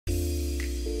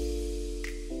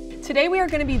Today we are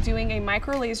going to be doing a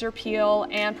microlaser peel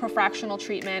and profractional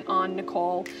treatment on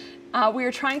Nicole. We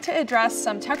are trying to address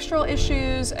some textural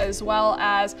issues as well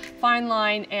as fine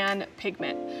line and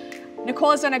pigment.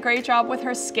 Nicole has done a great job with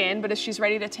her skin, but she's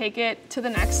ready to take it to the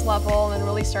next level and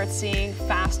really start seeing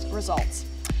fast results.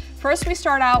 First, we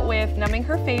start out with numbing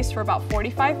her face for about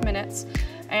 45 minutes.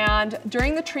 And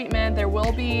during the treatment, there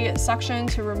will be suction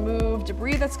to remove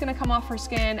debris that's going to come off her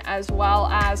skin, as well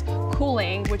as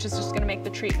cooling, which is just going to make the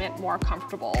treatment more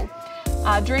comfortable.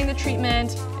 During the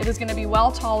treatment, it is going to be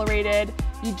well tolerated.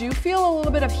 You do feel a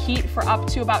little bit of heat for up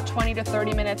to about 20 to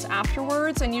 30 minutes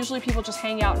afterwards, and usually people just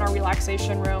hang out in our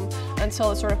relaxation room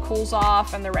until it sort of cools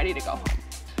off and they're ready to go home.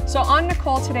 So on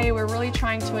Nicole today, we're really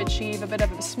trying to achieve a bit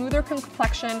of a smoother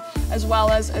complexion, as well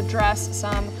as address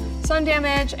some sun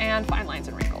damage and fine lines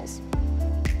and wrinkles.